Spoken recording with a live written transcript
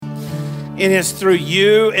It is through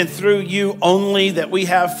you and through you only that we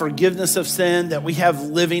have forgiveness of sin, that we have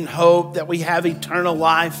living hope, that we have eternal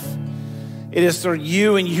life. It is through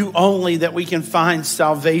you and you only that we can find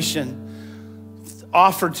salvation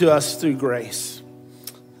offered to us through grace.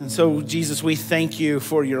 And so, Jesus, we thank you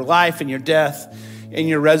for your life and your death and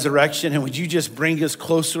your resurrection. And would you just bring us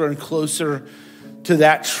closer and closer to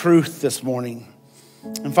that truth this morning?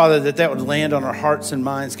 And Father, that would land on our hearts and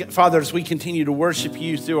minds. Father, as we continue to worship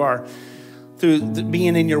you through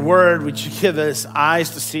being in your word, would you give us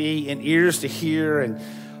eyes to see and ears to hear and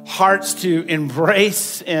hearts to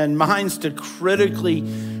embrace and minds to critically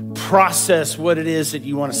process what it is that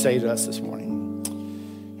you want to say to us this morning.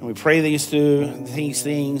 And we pray these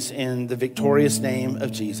things in the victorious name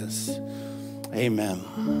of Jesus. Amen.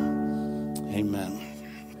 Amen.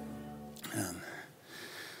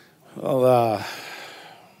 Well,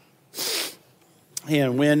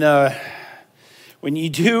 and when you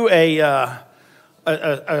do a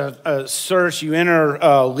search, you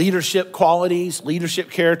enter leadership qualities,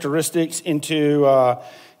 leadership characteristics into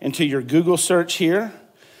your Google search here.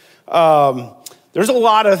 There's a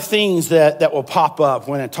lot of things that will pop up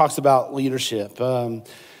when it talks about leadership.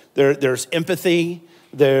 There's empathy,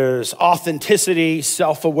 there's authenticity,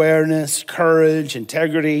 self-awareness, courage,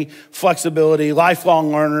 integrity, flexibility,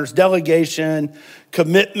 lifelong learners, delegation,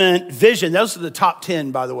 commitment, vision. Those are the top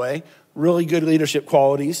 10, by the way. Really good leadership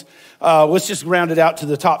qualities. Let's just round it out to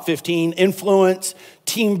the top 15. Influence,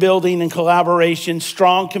 team building and collaboration,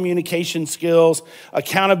 strong communication skills,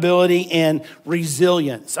 accountability, and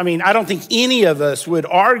resilience. I mean, I don't think any of us would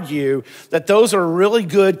argue that those are really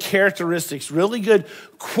good characteristics, really good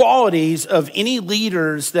qualities of any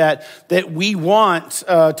leaders that we want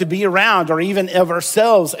to be around, or even of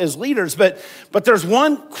ourselves as leaders. But there's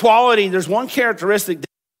one quality, there's one characteristic that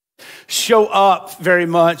show up very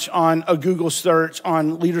much on a Google search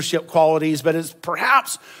on leadership qualities, but it's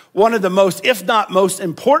perhaps one of the most, if not most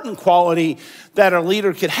important quality that a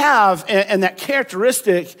leader could have, and that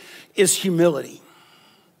characteristic is humility.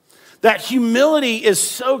 That humility is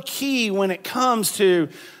so key when it comes to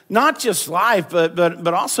not just life, but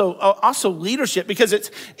also leadership, because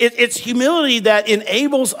it's humility that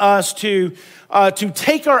enables us to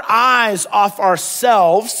take our eyes off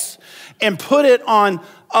ourselves and put it on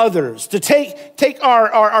others, to take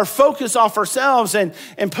our focus off ourselves and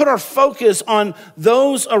put our focus on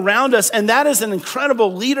those around us. And that is an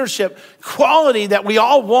incredible leadership quality that we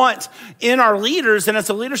all want in our leaders. And it's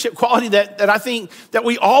a leadership quality that I think that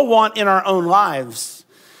we all want in our own lives.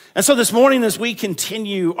 And so this morning, as we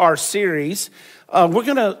continue our series, we're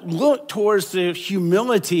going to look towards the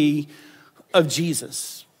humility of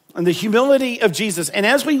Jesus. And the humility of Jesus. And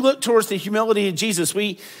as we look towards the humility of Jesus,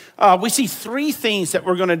 we see three things that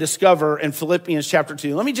we're going to discover in Philippians chapter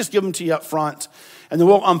 2. Let me just give them to you up front, and then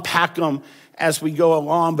we'll unpack them as we go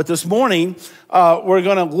along. But this morning, we're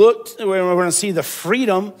going to see the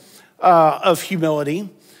freedom of humility.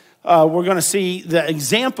 We're going to see the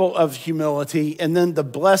example of humility, and then the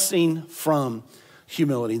blessing from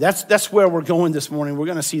humility. That's where we're going this morning. We're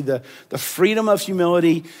going to see the freedom of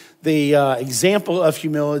humility, the example of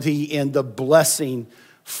humility, and the blessing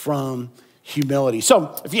from humility.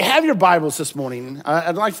 So if you have your Bibles this morning,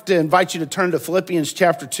 I'd like to invite you to turn to Philippians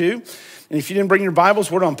chapter 2. And if you didn't bring your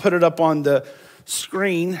Bibles, we're going to put it up on the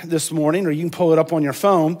screen this morning, or you can pull it up on your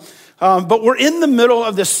phone. But we're in the middle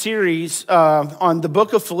of this series on the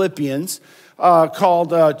book of Philippians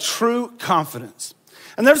called True Confidence.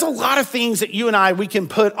 And there's a lot of things that you and we can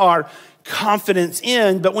put our confidence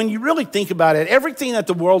in, but when you really think about it, everything that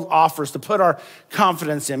the world offers to put our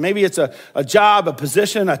confidence in, maybe it's a job, a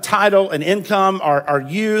position, a title, an income, our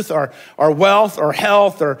youth, our wealth, our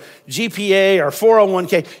health, or GPA, or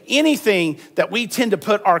 401k, anything that we tend to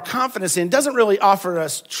put our confidence in doesn't really offer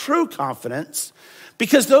us true confidence,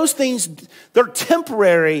 because those things, they're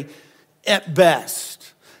temporary at best.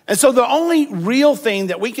 And so the only real thing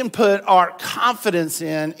that we can put our confidence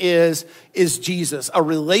in is Jesus, a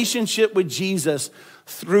relationship with Jesus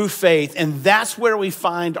through faith. And that's where we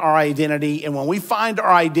find our identity. And when we find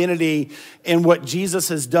our identity in what Jesus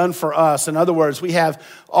has done for us, in other words, we have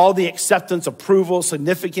all the acceptance, approval,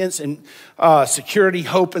 significance, and security,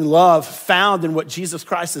 hope, and love found in what Jesus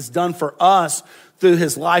Christ has done for us through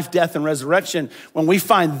his life, death, and resurrection. When we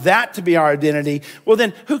find that to be our identity, well,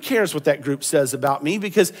 then who cares what that group says about me?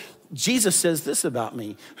 Because Jesus says this about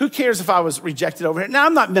me. Who cares if I was rejected over here? Now,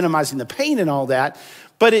 I'm not minimizing the pain and all that,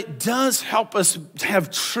 but it does help us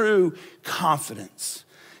have true confidence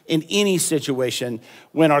in any situation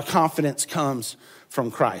when our confidence comes from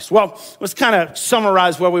Christ. Well, let's kind of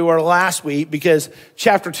summarize where we were last week, because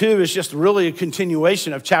chapter 2 is just really a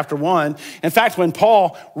continuation of chapter 1. In fact, when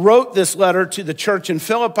Paul wrote this letter to the church in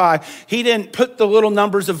Philippi, he didn't put the little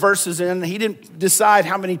numbers of verses in. He didn't decide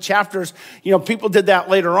how many chapters. People did that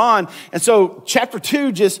later on. And so chapter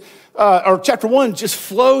 1 just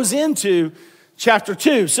flows into chapter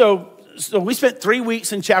 2. So we spent 3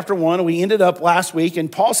 weeks in chapter 1, and we ended up last week,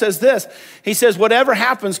 and Paul says this. He says, whatever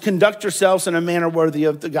happens, conduct yourselves in a manner worthy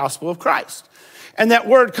of the gospel of Christ. And that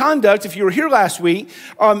word conduct, if you were here last week,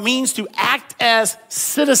 means to act as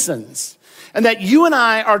citizens. And that you and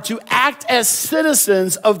I are to act as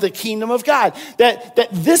citizens of the kingdom of God. That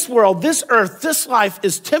this world, this earth, this life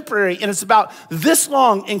is temporary, and it's about this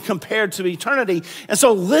long and compared to eternity. And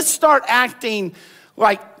so let's start acting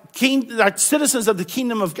like citizens of the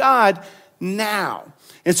kingdom of God now.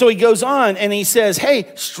 And so he goes on and he says,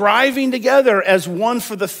 hey, striving together as one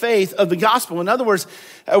for the faith of the gospel. In other words,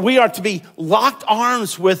 we are to be locked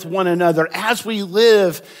arms with one another as we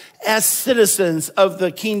live as citizens of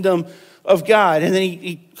the kingdom of God. And then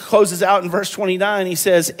he closes out in verse 29. He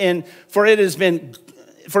says, and for it has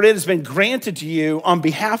been granted to you on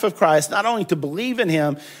behalf of Christ, not only to believe in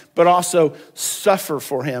him, but also suffer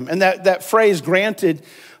for him. And that phrase granted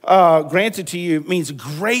to you means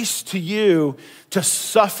grace to you to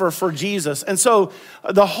suffer for Jesus. And so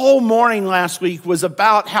the whole morning last week was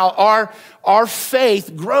about how our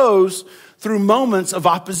faith grows through moments of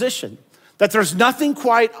opposition. That there's nothing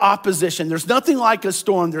quite opposition. There's nothing like a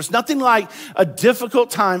storm. There's nothing like a difficult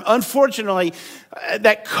time, unfortunately,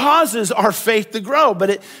 that causes our faith to grow.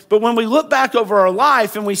 But when we look back over our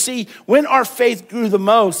life and we see when our faith grew the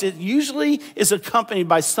most, it usually is accompanied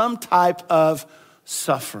by some type of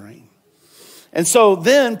suffering. And so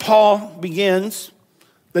then Paul begins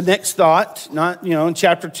the next thought, in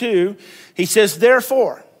chapter 2, he says,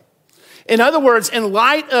 therefore. In other words, in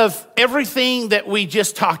light of everything that we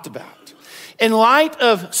just talked about, in light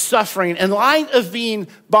of suffering, in light of being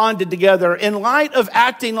bonded together, in light of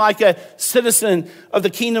acting like a citizen of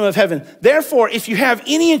the kingdom of heaven, therefore, if you have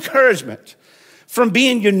any encouragement from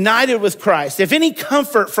being united with Christ, if any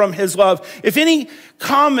comfort from his love, if any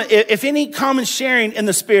common sharing in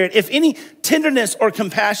the Spirit, if any tenderness or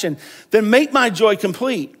compassion, then make my joy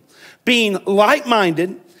complete, being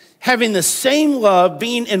like-minded, having the same love,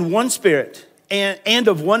 being in one spirit and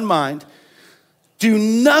of one mind. Do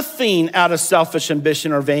nothing out of selfish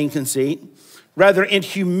ambition or vain conceit. Rather, in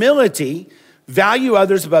humility, value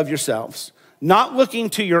others above yourselves, not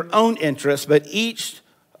looking to your own interest, but each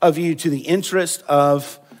of you to the interest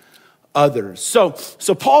of others. So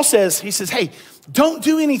Paul says, hey, don't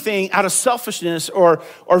do anything out of selfishness or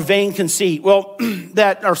vain conceit. Well,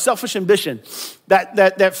 or selfish ambition.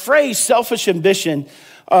 That phrase, selfish ambition,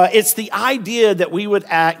 it's the idea that we would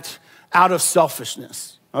act out of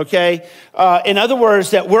selfishness. Okay? In other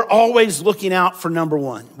words, that we're always looking out for number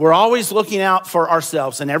one. We're always looking out for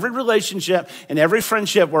ourselves. In every relationship, in every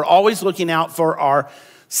friendship, we're always looking out for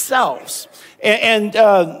ourselves. And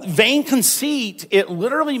vain conceit, it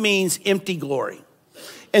literally means empty glory.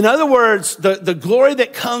 In other words, the glory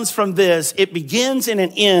that comes from this, it begins and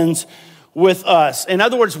it ends with us. In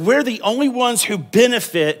other words, we're the only ones who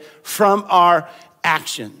benefit from our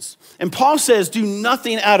actions. And Paul says, do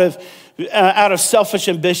nothing out of selfish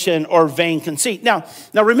ambition or vain conceit. Now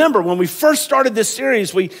remember, when we first started this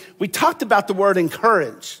series, we talked about the word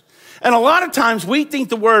encourage. And a lot of times we think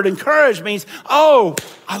the word encourage means, oh,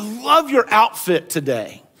 I love your outfit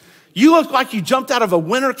today. You look like you jumped out of a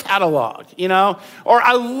winter catalog, or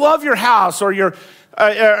I love your house, or your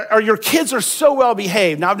kids are so well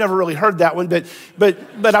behaved. Now, I've never really heard that one,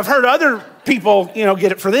 but I've heard other people,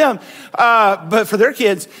 get it for them, but for their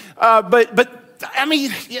kids.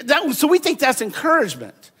 So we think that's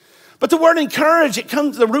encouragement. But the word encourage,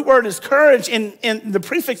 the root word is courage, and the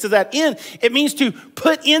prefix of that in, it means to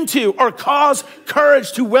put into or cause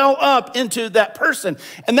courage to well up into that person.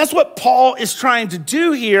 And that's what Paul is trying to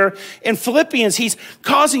do here in Philippians. He's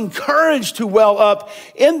causing courage to well up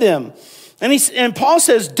in them. And Paul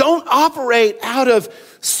says, don't operate out of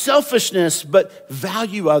selfishness, but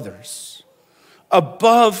value others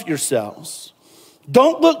above yourselves.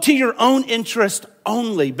 Don't look to your own interest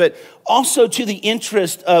only, but also to the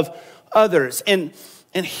interest of others. And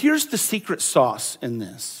here's the secret sauce in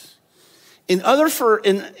this.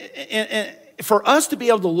 For us to be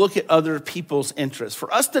able to look at other people's interests,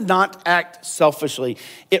 for us to not act selfishly,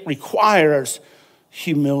 it requires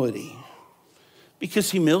humility.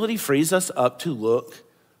 Because humility frees us up to look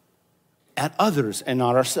at others and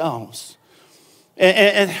not ourselves.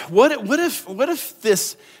 And what if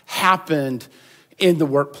this happened in the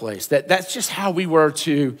workplace. That's just how we were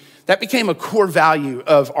that became a core value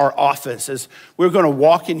of our office, is we're gonna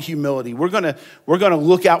walk in humility. We're gonna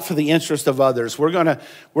look out for the interest of others. We're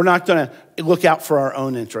not gonna look out for our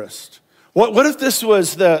own interest. What if this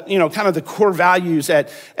was the, kind of the core values on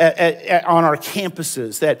our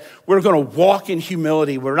campuses, that we're gonna walk in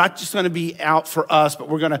humility. We're not just gonna be out for us, but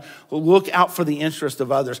we're gonna look out for the interest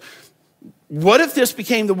of others. What if this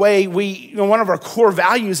became the way one of our core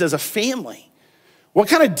values as a family? What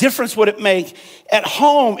kind of difference would it make at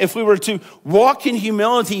home if we were to walk in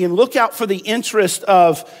humility and look out for the interest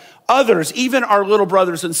of others, even our little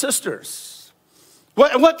brothers and sisters?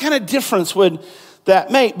 What kind of difference would that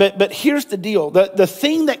make? But here's the deal. The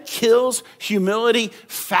thing that kills humility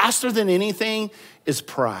faster than anything is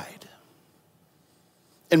pride.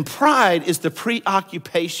 And pride is the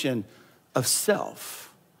preoccupation of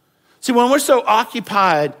self. See, when we're so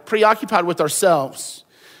preoccupied with ourselves,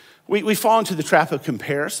 we fall into the trap of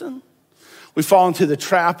comparison. We fall into the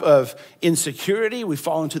trap of insecurity. We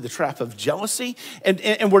fall into the trap of jealousy.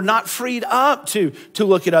 And we're not freed up to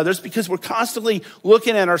look at others, because we're constantly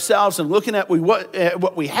looking at ourselves and looking at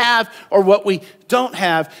what we have or what we don't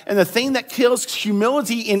have. And the thing that kills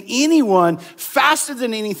humility in anyone faster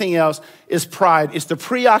than anything else is pride. It's the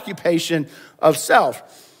preoccupation of self.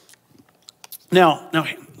 Now,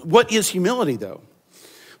 what is humility, though?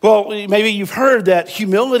 Well, maybe you've heard that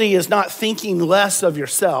humility is not thinking less of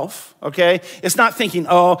yourself, okay? It's not thinking,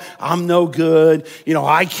 oh, I'm no good,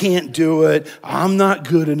 I can't do it, I'm not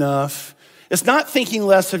good enough. It's not thinking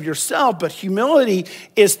less of yourself, but humility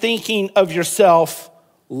is thinking of yourself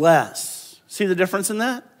less. See the difference in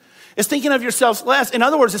that? It's thinking of yourself less. In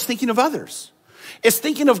other words, it's thinking of others. It's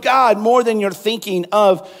thinking of God more than you're thinking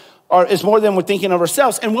of, or it's more than we're thinking of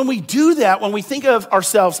ourselves. And when we do that, when we think of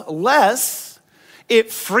ourselves less, it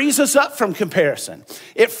frees us up from comparison.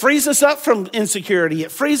 It frees us up from insecurity.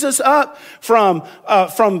 It frees us up from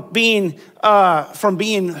being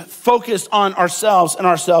focused on ourselves and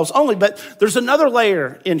ourselves only. But there's another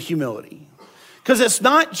layer in humility, because it's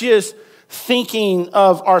not just thinking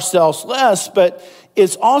of ourselves less, but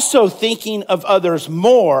it's also thinking of others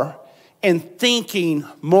more and thinking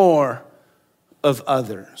more of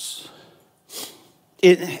others.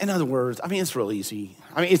 In other words, it's real easy.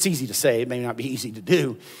 It's easy to say. It may not be easy to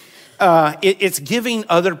do. It's giving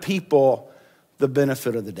other people the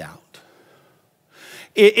benefit of the doubt.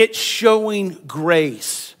 It's showing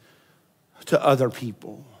grace to other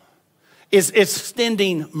people. It's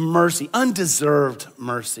extending mercy, undeserved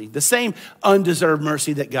mercy, the same undeserved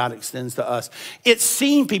mercy that God extends to us. It's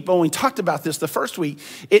seeing people, and we talked about this the first week,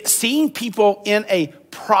 it's seeing people in a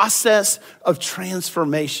process of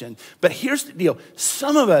transformation. But here's the deal.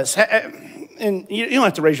 Some of us, and you don't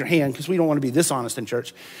have to raise your hand because we don't want to be this honest in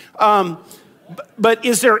church, but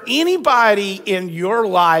is there anybody in your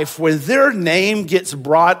life when their name gets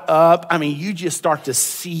brought up, you just start to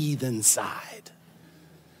seethe inside?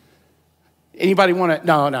 Anybody want to?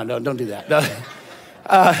 No, don't do that.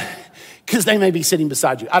 Because they may be sitting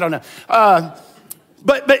beside you. I don't know.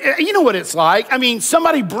 But you know what it's like.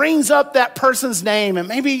 Somebody brings up that person's name, and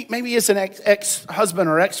maybe it's an ex-husband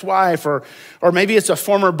or ex-wife, or maybe it's a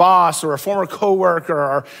former boss or a former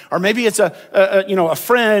coworker, or maybe it's a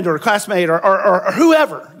friend or a classmate or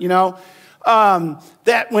whoever,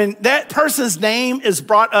 that when that person's name is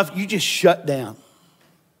brought up, you just shut down.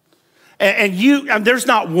 And there's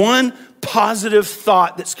not one positive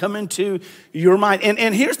thought that's come into your mind.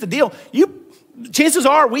 And here's the deal. Chances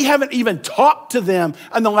are we haven't even talked to them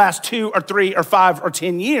in the last 2 or 3 or 5 or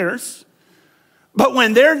 10 years. But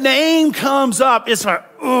when their name comes up, it's like,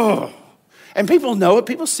 ugh. And people know it.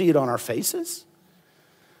 People see it on our faces.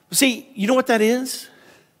 See, you know what that is?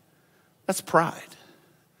 That's pride.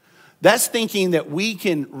 That's thinking that we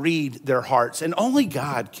can read their hearts, and only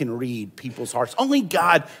God can read people's hearts. Only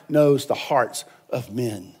God knows the hearts of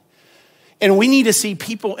men. And we need to see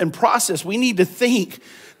people in process. We need to think,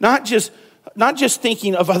 not just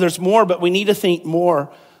thinking of others more, but we need to think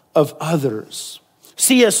more of others.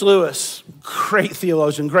 C.S. Lewis, great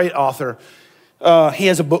theologian, great author. He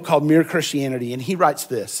has a book called Mere Christianity, and he writes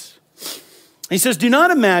this. He says, do not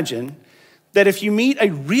imagine that if you meet a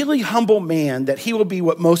really humble man, that he will be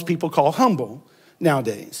what most people call humble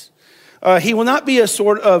nowadays. He will not be a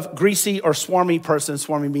sort of greasy or swarmy person,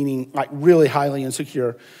 swarmy meaning like really highly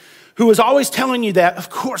insecure, who is always telling you that, of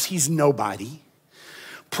course, he's nobody.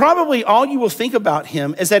 Probably all you will think about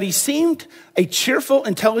him is that he seemed a cheerful,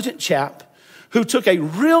 intelligent chap who took a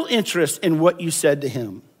real interest in what you said to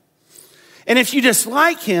him. And if you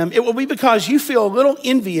dislike him, it will be because you feel a little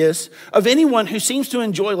envious of anyone who seems to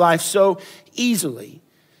enjoy life so easily.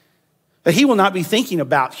 But he will not be thinking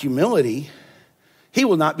about humility. he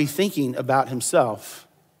will not be thinking about himself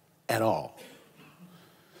at all.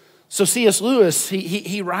 So C.S. Lewis,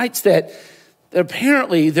 he writes that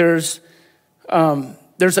apparently there's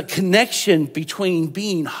a connection between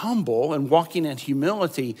being humble and walking in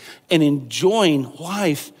humility and enjoying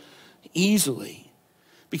life easily.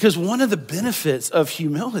 Because one of the benefits of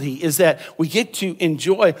humility is that we get to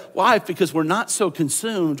enjoy life because we're not so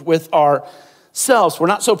consumed with ourselves. We're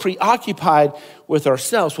not so preoccupied with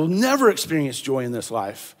ourselves. We'll never experience joy in this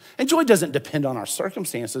life. And joy doesn't depend on our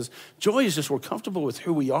circumstances. Joy is just we're comfortable with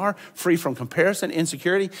who we are, free from comparison,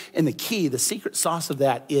 insecurity. And the key, the secret sauce of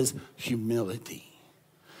that is humility.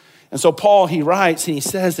 And so Paul, he writes and he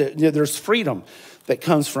says that there's freedom that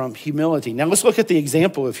comes from humility. Now let's look at the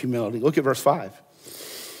example of humility. Look at verse 5.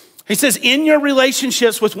 He says, in your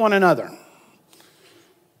relationships with one another,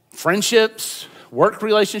 friendships, work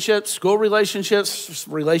relationships, school relationships,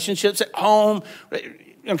 relationships at home,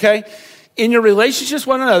 okay? In your relationships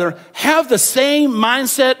with one another, have the same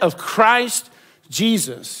mindset of Christ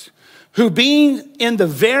Jesus, who being in the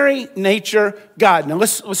very nature God. Now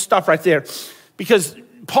let's stop right there, because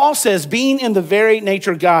Paul says being in the very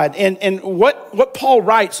nature God. And what Paul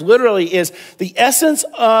writes literally is the essence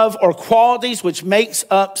of or qualities which makes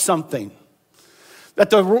up something. That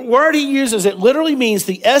the word he uses, it literally means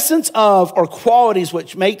the essence of or qualities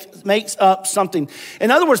which makes up something.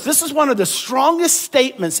 In other words, this is one of the strongest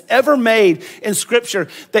statements ever made in Scripture,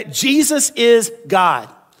 that Jesus is God.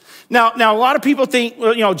 Now, a lot of people think,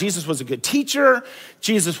 well, Jesus was a good teacher.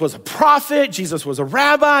 Jesus was a prophet. Jesus was a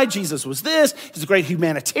rabbi. Jesus was this. He's a great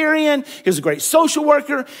humanitarian. He was a great social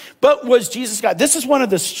worker. But was Jesus God? This is one of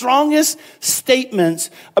the strongest statements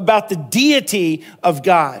about the deity of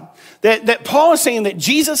God. That Paul is saying that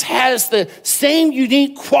Jesus has the same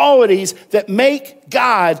unique qualities that make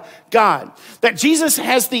God God. That Jesus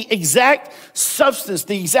has the exact substance,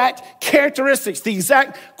 the exact characteristics, the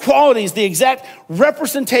exact qualities, the exact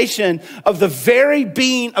representation of the very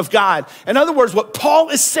being of God. In other words, what Paul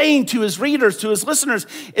is saying to his readers, to his listeners,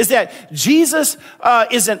 is that Jesus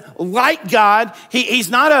isn't like God. He's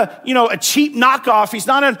not a cheap knockoff. He's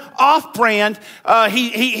not an off-brand.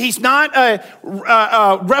 He's not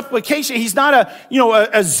a replication. He's not a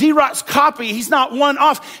Xerox copy. He's not one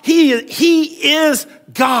off. He is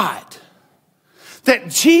God. That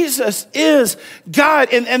Jesus is God.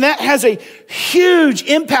 And that has a huge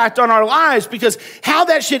impact on our lives, because how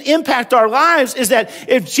that should impact our lives is that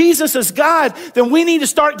if Jesus is God, then we need to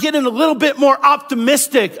start getting a little bit more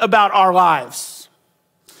optimistic about our lives.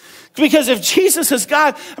 Because if Jesus is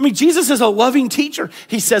God, Jesus is a loving teacher.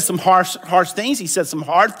 He says some harsh things. He says some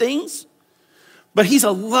hard things. But he's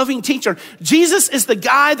a loving teacher. Jesus is the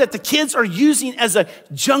guy that the kids are using as a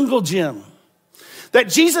jungle gym. That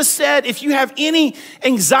Jesus said, if you have any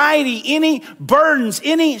anxiety, any burdens,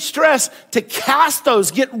 any stress, to cast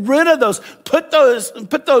those, get rid of those, put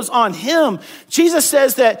those on him. Jesus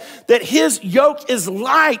says that his yoke is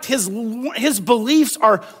light, his beliefs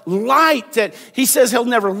are light, that he says he'll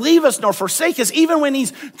never leave us nor forsake us. Even when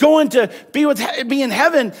he's going to be in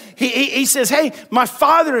heaven, he says, hey, my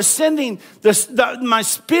Father is sending my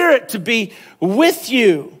Spirit to be with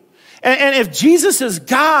you. And if Jesus is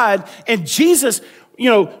God and Jesus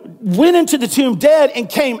went into the tomb dead and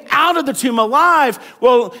came out of the tomb alive,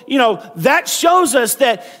 well, that shows us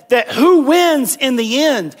that who wins in the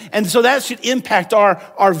end. And so that should impact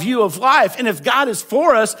our view of life. And if God is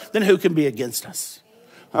for us, then who can be against us?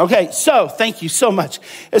 Okay, so thank you so much.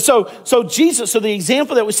 And so the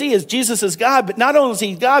example that we see is Jesus is God, but not only is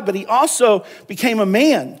he God, but he also became a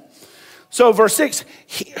man. So verse 6,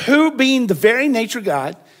 who being the very nature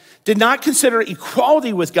God, did not consider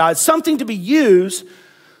equality with God something to be used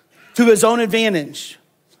to his own advantage.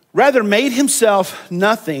 Rather made himself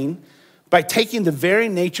nothing by taking the very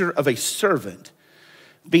nature of a servant,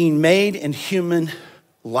 being made in human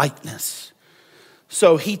likeness.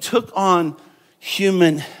 So he took on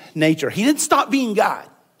human nature. He didn't stop being God.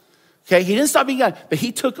 Okay, he didn't stop being God, but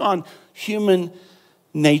he took on human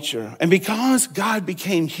nature. And because God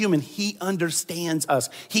became human, he understands us.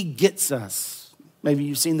 He gets us. Maybe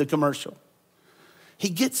you've seen the commercial. He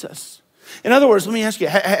gets us. In other words, let me ask you,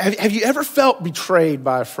 have you ever felt betrayed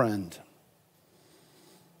by a friend?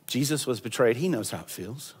 Jesus was betrayed. He knows how it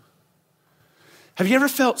feels. Have you ever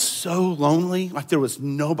felt so lonely, like there was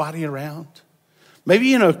nobody around?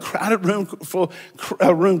 Maybe in a crowded room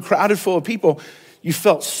crowded full of people, you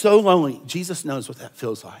felt so lonely. Jesus knows what that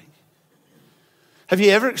feels like. Have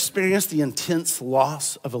you ever experienced the intense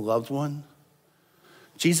loss of a loved one?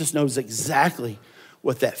 Jesus knows exactly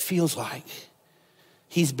what that feels like.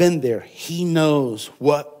 He's been there. He knows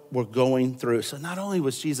what we're going through. So not only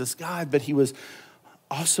was Jesus God, but he was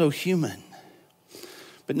also human.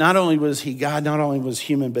 But not only was he God, not only was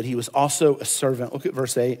human, but he was also a servant. Look at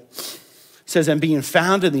verse 8. It says, and being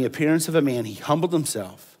found in the appearance of a man, he humbled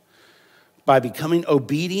himself by becoming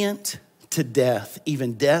obedient to death,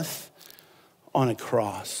 even death on a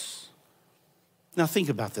cross. Now think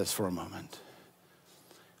about this for a moment.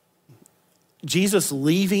 Jesus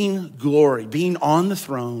leaving glory, being on the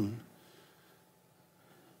throne,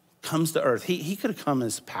 comes to earth. He could have come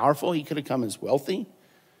as powerful. He could have come as wealthy.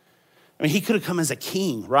 I mean, he could have come as a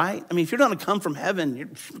king, right? I mean, if you're going to come from heaven, you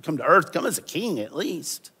come to earth, come as a king at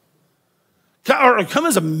least. Or come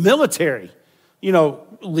as a military,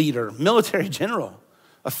 leader, military general,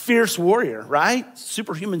 a fierce warrior, right?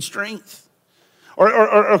 Superhuman strength.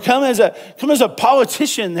 Or come as a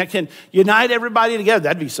politician that can unite everybody together.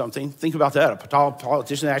 That'd be something. Think about that. A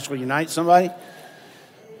politician that actually unites somebody.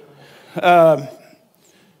 But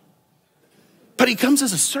he comes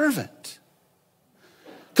as a servant.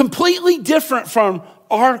 Completely different from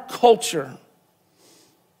our culture.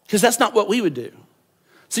 Because that's not what we would do.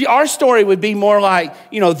 See, our story would be more like,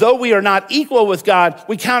 though we are not equal with God,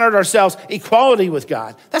 we counted ourselves equality with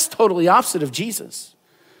God. That's totally opposite of Jesus.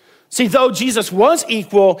 See, though Jesus was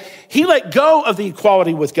equal, he let go of the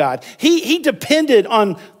equality with God. He depended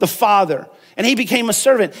on the Father, and he became a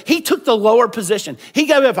servant. He took the lower position. He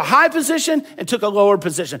gave up a high position and took a lower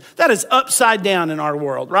position. That is upside down in our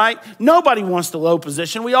world, right? Nobody wants the low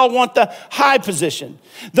position. We all want the high position.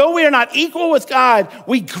 Though we are not equal with God,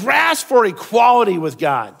 we grasp for equality with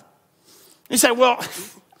God. You say, well,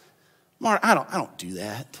 Mark, I don't do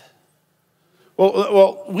that.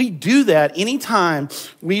 Well, we do that anytime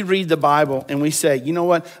we read the Bible and we say, you know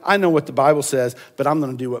what? I know what the Bible says, but I'm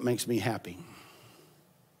going to do what makes me happy.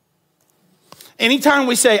 Anytime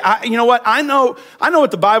we say, you know what? I know what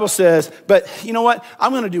the Bible says, but you know what? I'm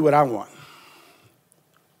going to do what I want.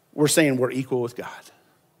 We're saying we're equal with God.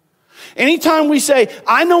 Anytime we say,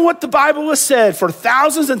 I know what the Bible has said for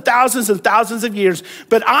thousands and thousands and thousands of years,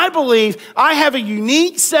 but I believe I have a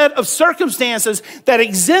unique set of circumstances that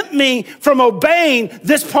exempt me from obeying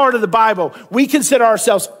this part of the Bible, we consider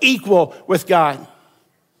ourselves equal with God.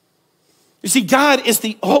 You see, God is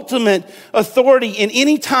the ultimate authority, and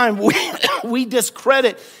anytime we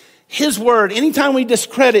discredit his word, anytime we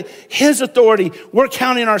discredit his authority, we're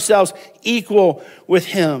counting ourselves equal with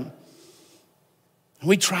him.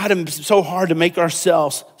 We try so hard to make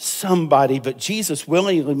ourselves somebody, but Jesus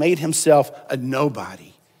willingly made himself a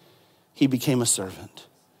nobody. He became a servant.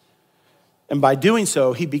 And by doing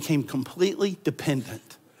so, he became completely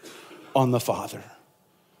dependent on the Father.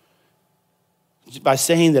 By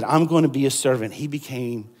saying that I'm going to be a servant, he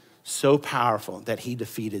became so powerful that he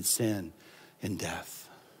defeated sin and death.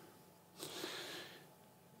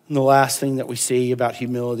 And the last thing that we see about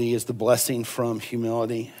humility is the blessing from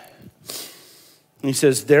humility. And he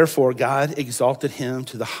says, therefore, God exalted him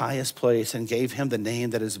to the highest place and gave him the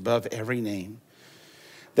name that is above every name.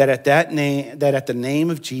 That at the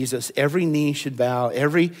name of Jesus, every knee should bow,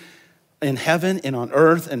 every in heaven and on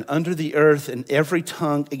earth and under the earth, and every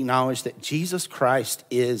tongue acknowledge that Jesus Christ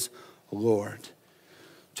is Lord,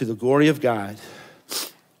 to the glory of God,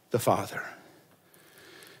 the Father.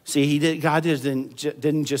 See, God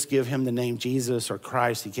didn't just give him the name Jesus or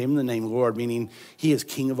Christ. He gave him the name Lord, meaning he is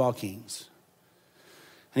King of all kings.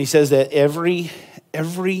 And he says that every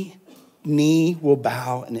knee will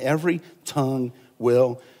bow and every tongue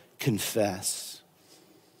will confess.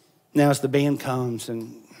 Now, as the band comes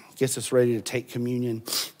and gets us ready to take communion,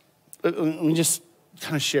 let me just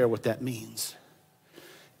kind of share what that means.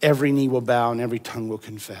 Every knee will bow and every tongue will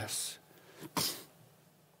confess.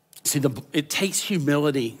 See, it takes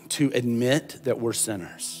humility to admit that we're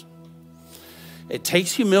sinners. It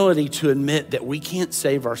takes humility to admit that we can't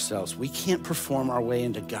save ourselves. We can't perform our way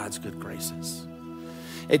into God's good graces.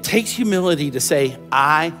 It takes humility to say,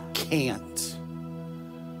 I can't,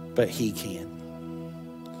 but he can.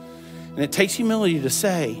 And it takes humility to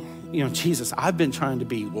say, Jesus, I've been trying to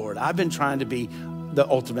be Lord. I've been trying to be the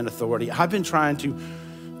ultimate authority. I've been trying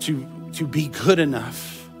to be good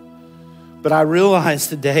enough. But I realize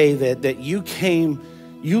today that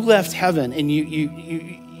you left heaven and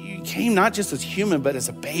you came not just as human, but as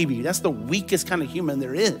a baby. That's the weakest kind of human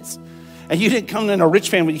there is. And you didn't come in a rich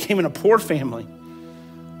family, you came in a poor family.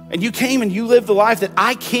 And you came and you lived the life that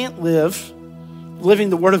I can't live, living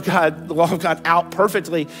the word of God, the law of God out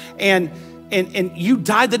perfectly. And you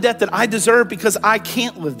died the death that I deserve because I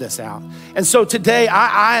can't live this out. And so today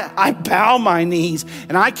I bow my knees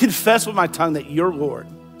and I confess with my tongue that you're Lord.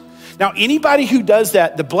 Now, anybody who does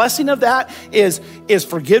that, the blessing of that is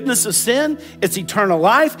forgiveness of sin. It's eternal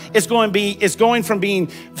life. It's going from being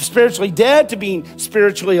spiritually dead to being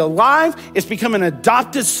spiritually alive. It's becoming an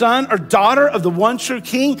adopted son or daughter of the one true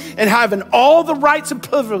King and having all the rights and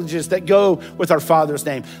privileges that go with our Father's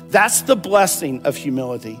name. That's the blessing of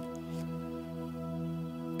humility.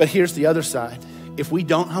 But here's the other side. If we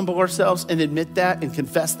don't humble ourselves and admit that and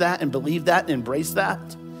confess that and believe that and embrace that,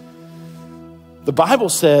 the Bible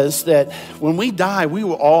says that when we die, we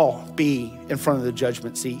will all be in front of the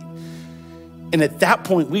judgment seat. And at that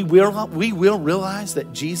point, we will realize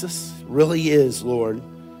that Jesus really is Lord.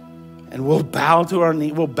 And we'll bow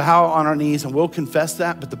on our knees and we'll confess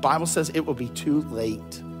that. But the Bible says it will be too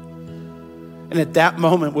late. And at that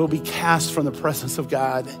moment, we'll be cast from the presence of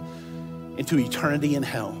God into eternity in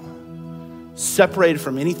hell, separated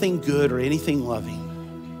from anything good or anything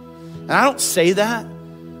loving. And I don't say that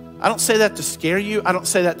to scare you. I don't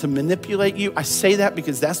say that to manipulate you. I say that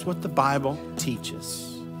because that's what the Bible teaches.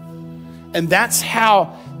 And that's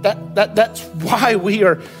how, that's why we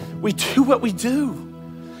do what we do.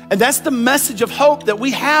 And that's the message of hope that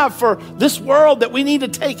we have for this world that we need to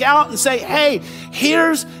take out and say, hey,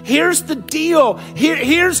 here's the deal.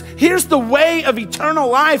 Here's the way of eternal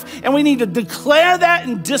life. And we need to declare that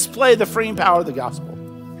and display the freeing power of the gospel.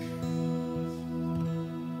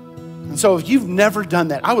 And so if you've never done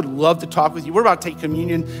that, I would love to talk with you. We're about to take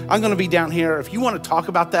communion. I'm going to be down here. If you want to talk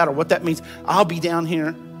about that or what that means, I'll be down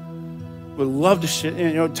here. We'd love to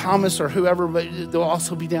share, Thomas or whoever, but they'll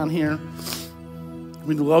also be down here.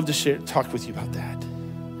 We'd love to talk with you about that.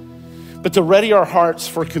 But to ready our hearts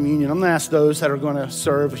for communion, I'm going to ask those that are going to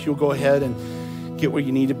serve, if you'll go ahead and get where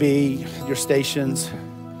you need to be, your stations.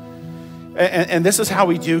 And this is how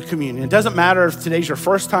we do communion. It doesn't matter if today's your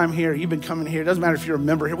first time here, you've been coming here. It doesn't matter if you're a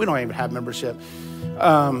member here. We don't even have membership.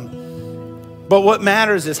 But what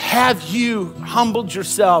matters is, have you humbled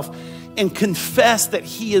yourself and confessed that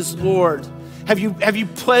he is Lord? Have you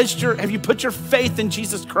put your faith in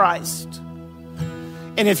Jesus Christ?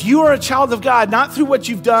 And if you are a child of God, not through what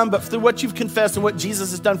you've done, but through what you've confessed and what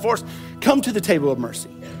Jesus has done for us, come to the table of mercy.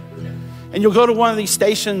 And you'll go to one of these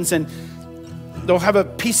stations and they'll have a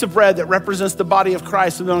piece of bread that represents the body of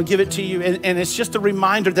Christ, and they'll give it to you. And it's just a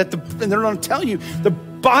reminder that and they're going to tell you the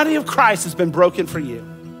body of Christ has been broken for you.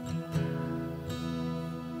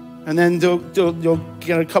 And then you'll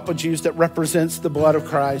get a cup of juice that represents the blood of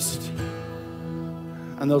Christ.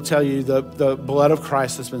 And they'll tell you the blood of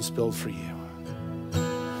Christ has been spilled for you.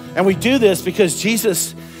 And we do this because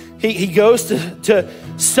Jesus, he goes to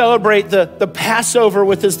celebrate the Passover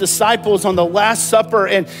with his disciples on the Last Supper.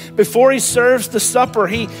 And before he serves the supper,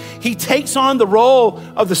 he takes on the role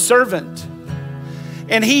of the servant.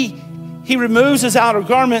 And he removes his outer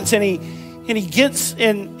garments and he gets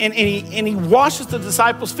and he washes the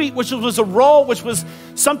disciples' feet, which was a role, which was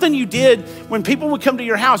something you did when people would come to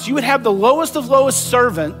your house. You would have the lowest of lowest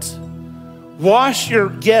servant wash your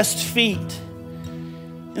guests' feet.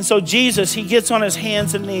 And so Jesus, he gets on his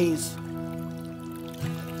hands and knees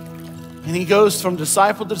and he goes from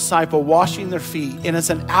disciple to disciple, washing their feet. And it's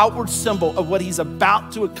an outward symbol of what he's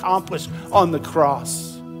about to accomplish on the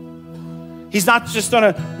cross. He's not just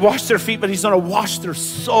going to wash their feet, but he's going to wash their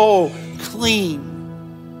soul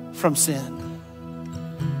clean from sin.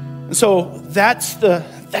 And so that's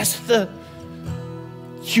the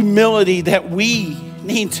humility that we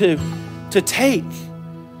need to take,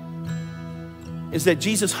 is that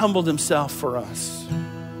Jesus humbled himself for us.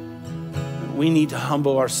 We need to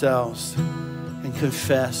humble ourselves and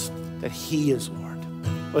confess that he is Lord.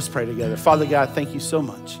 Let's pray together. Father God, thank you so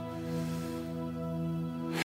much